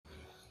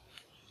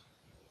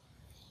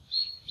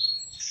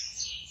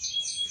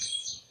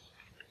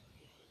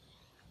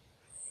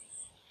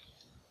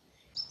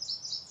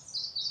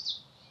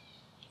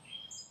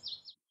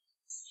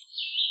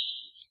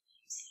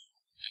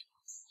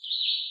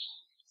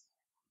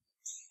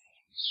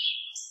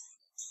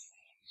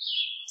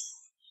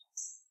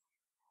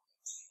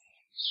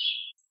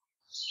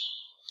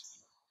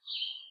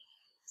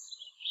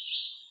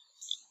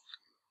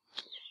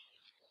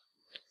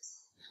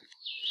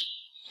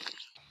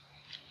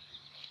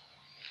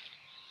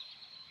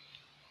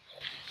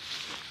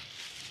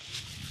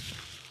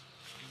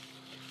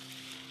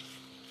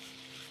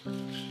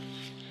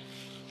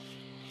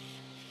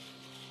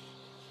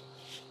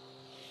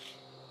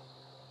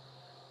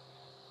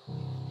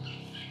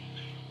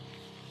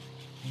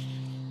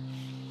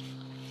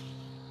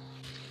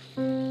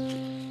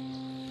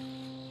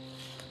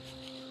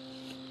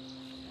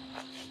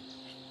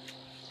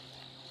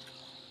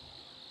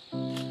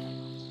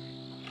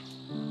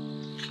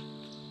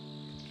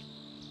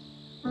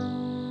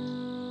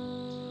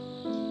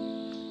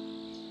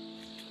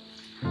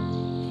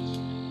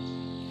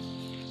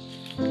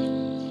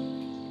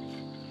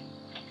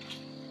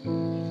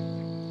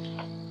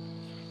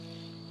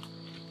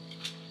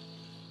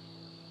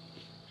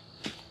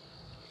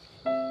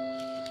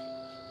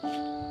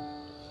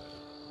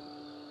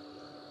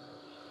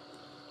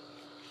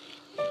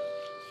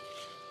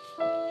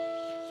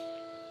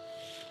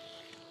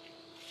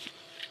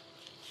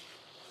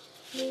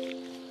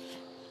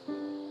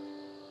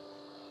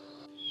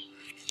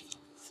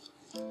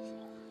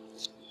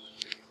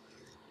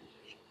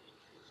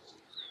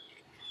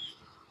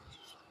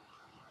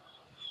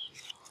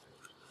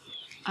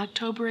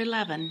October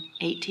 11,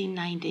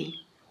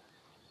 1890.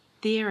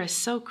 The air is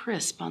so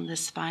crisp on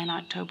this fine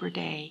October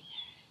day,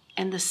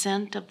 and the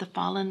scent of the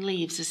fallen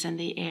leaves is in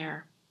the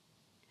air.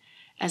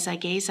 As I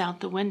gaze out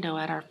the window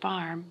at our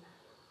farm,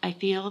 I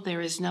feel there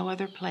is no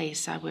other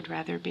place I would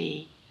rather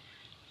be.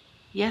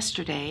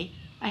 Yesterday,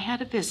 I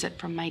had a visit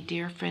from my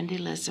dear friend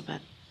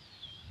Elizabeth.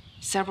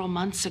 Several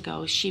months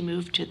ago, she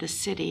moved to the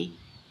city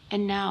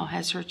and now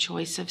has her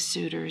choice of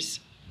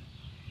suitors.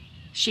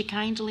 She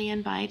kindly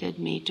invited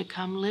me to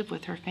come live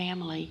with her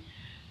family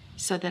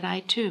so that I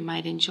too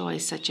might enjoy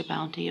such a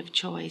bounty of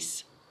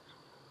choice.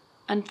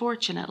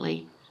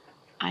 Unfortunately,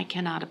 I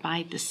cannot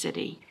abide the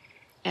city,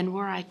 and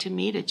were I to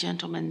meet a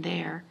gentleman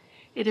there,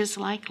 it is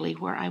likely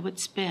where I would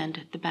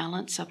spend the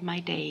balance of my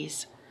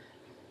days.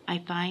 I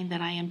find that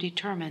I am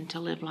determined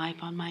to live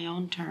life on my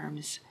own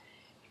terms,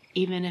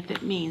 even if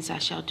it means I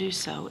shall do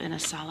so in a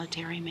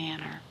solitary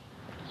manner.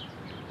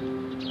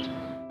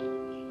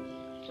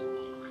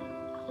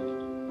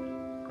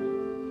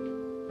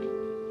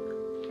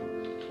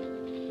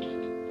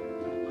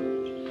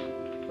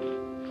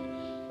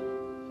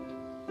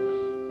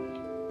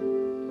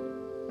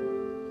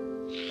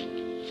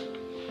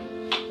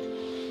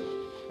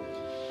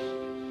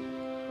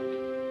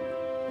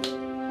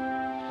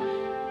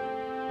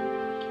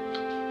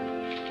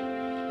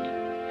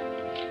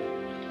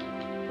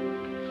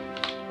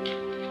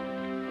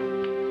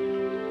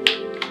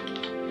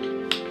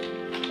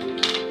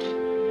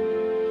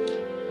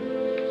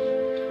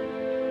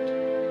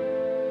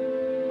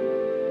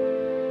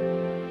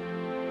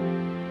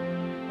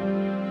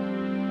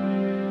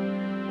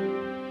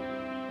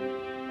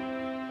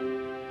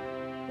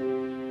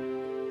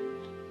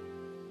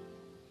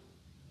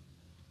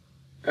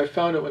 I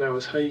found it when I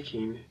was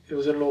hiking. It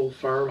was in an old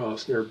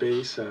farmhouse near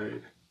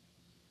Bayside.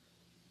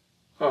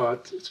 Oh,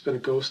 it's been a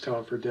ghost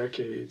town for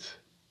decades.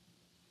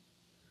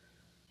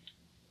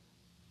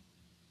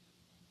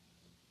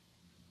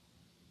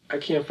 I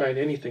can't find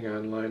anything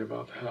online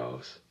about the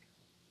house.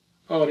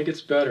 Oh, and it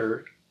gets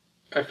better.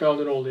 I found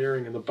an old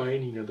earring in the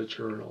binding of the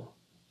journal.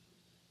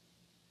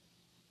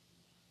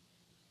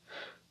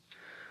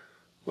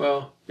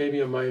 Well, maybe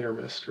a minor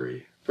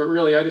mystery. But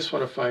really, I just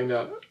want to find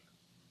out.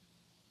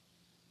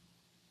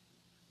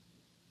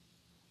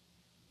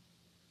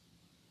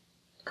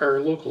 Our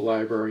local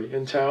library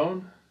in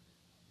town?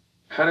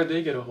 How did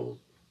they get a hold?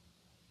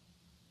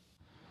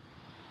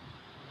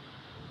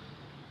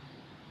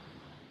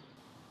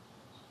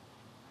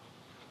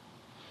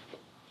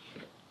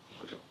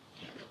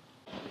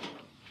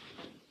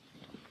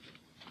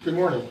 Good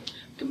morning.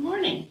 Good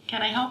morning.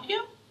 Can I help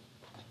you?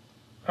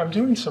 I'm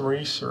doing some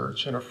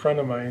research, and a friend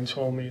of mine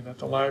told me that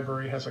the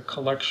library has a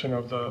collection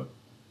of the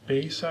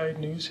Bayside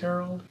News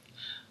Herald.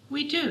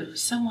 We do.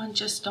 Someone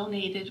just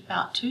donated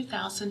about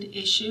 2,000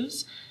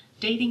 issues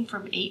dating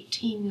from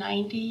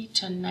 1890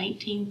 to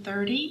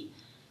 1930.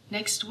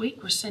 Next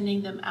week, we're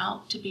sending them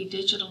out to be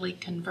digitally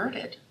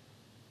converted.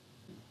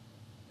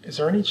 Is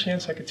there any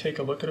chance I could take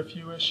a look at a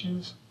few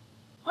issues?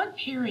 What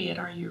period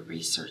are you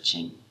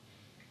researching?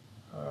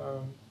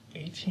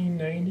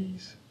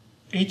 1890's?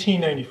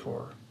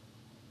 1894.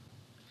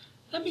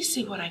 Let me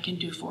see what I can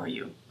do for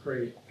you.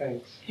 Great,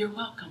 thanks. You're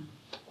welcome.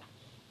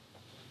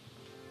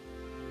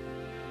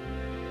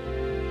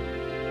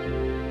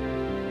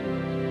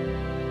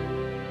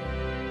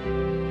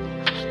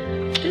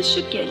 This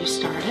should get you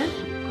started.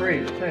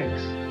 Great,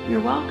 thanks.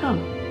 You're welcome.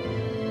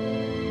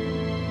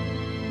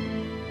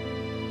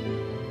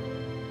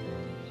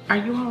 Are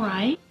you all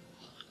right?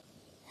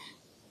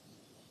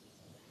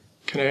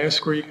 Can I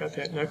ask where you got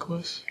that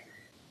necklace?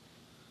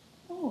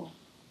 Oh,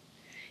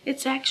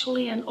 it's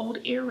actually an old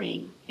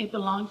earring. It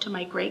belonged to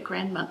my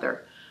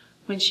great-grandmother.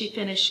 When she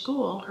finished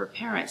school, her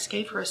parents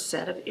gave her a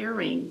set of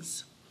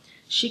earrings.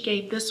 She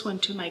gave this one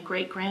to my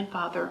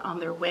great-grandfather on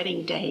their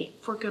wedding day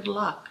for good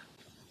luck.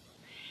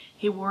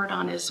 He wore it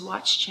on his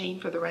watch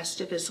chain for the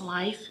rest of his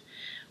life.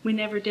 We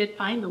never did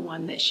find the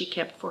one that she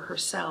kept for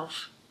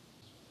herself.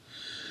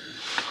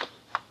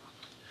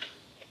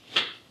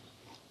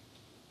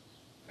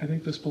 I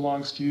think this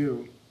belongs to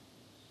you.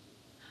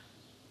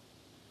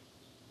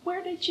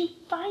 Where did you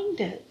find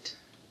it?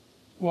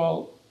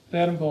 Well,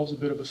 that involves a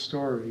bit of a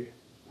story.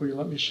 Will you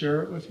let me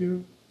share it with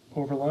you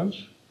over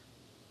lunch?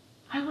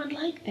 I would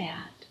like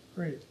that.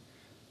 Great.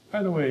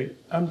 By the way,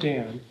 I'm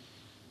Dan.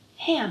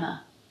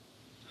 Hannah.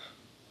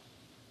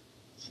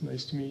 It's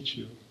nice to meet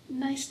you.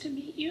 Nice to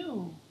meet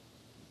you.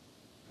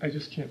 I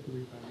just can't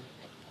believe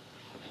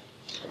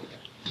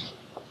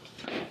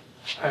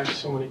I have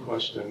so many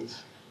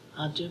questions.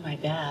 I'll do my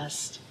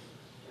best.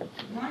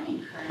 Good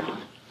morning, Colonel.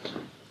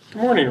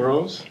 Good morning,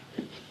 Rose.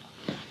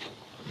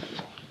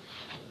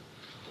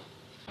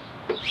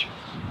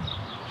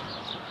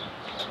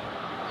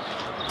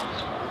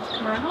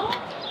 Colonel?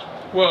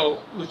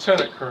 Well,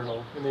 Lieutenant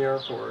Colonel in the Air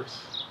Force.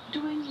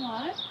 Doing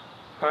what?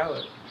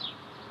 Pilot.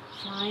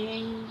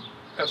 Flying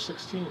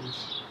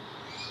F-16s.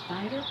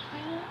 fighter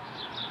pilot?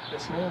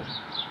 Yes, ma'am.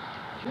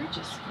 You're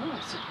just full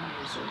of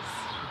surprises.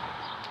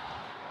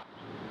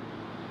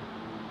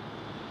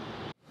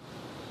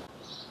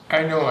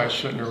 I know I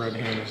shouldn't have read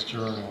Hannah's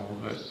journal,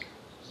 but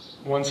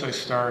once I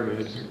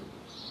started,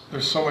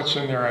 there's so much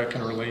in there I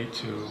can relate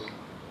to.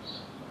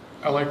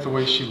 I like the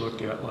way she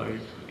looked at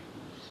life.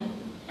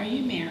 Are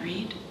you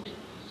married?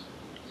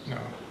 No.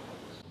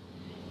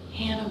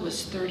 Hannah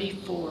was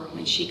 34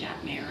 when she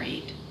got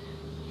married.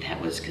 That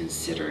was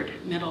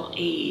considered middle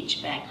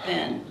age back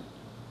then.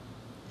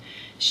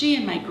 She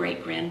and my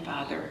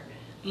great-grandfather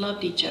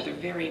loved each other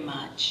very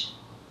much.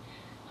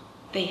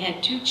 They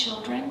had 2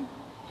 children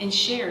and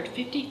shared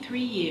 53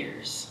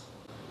 years.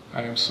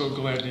 I am so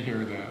glad to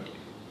hear that.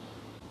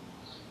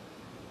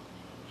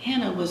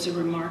 Hannah was a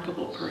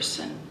remarkable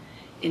person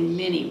in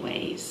many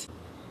ways.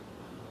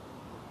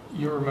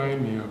 You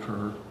remind me of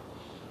her.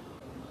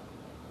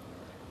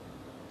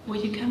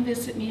 Will you come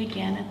visit me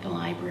again at the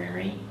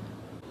library?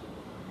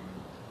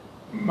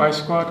 My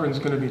squadron's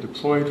going to be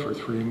deployed for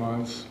 3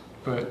 months,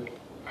 but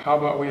how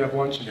about we have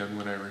lunch again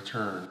when I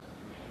return?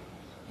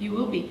 You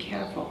will be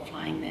careful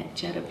flying that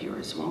jet of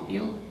yours, won't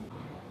you?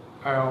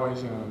 I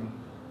always am.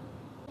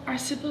 Are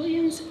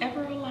civilians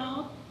ever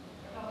allowed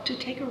to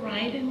take a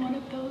ride in one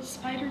of those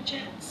fighter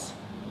jets?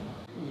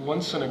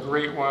 Once in a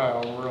great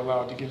while, we're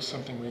allowed to give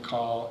something we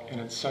call an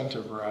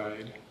incentive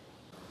ride.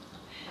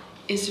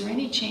 Is there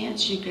any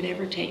chance you could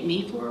ever take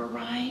me for a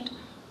ride?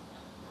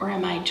 Or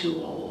am I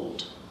too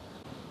old?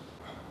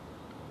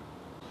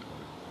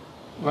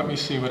 Let me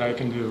see what I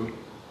can do.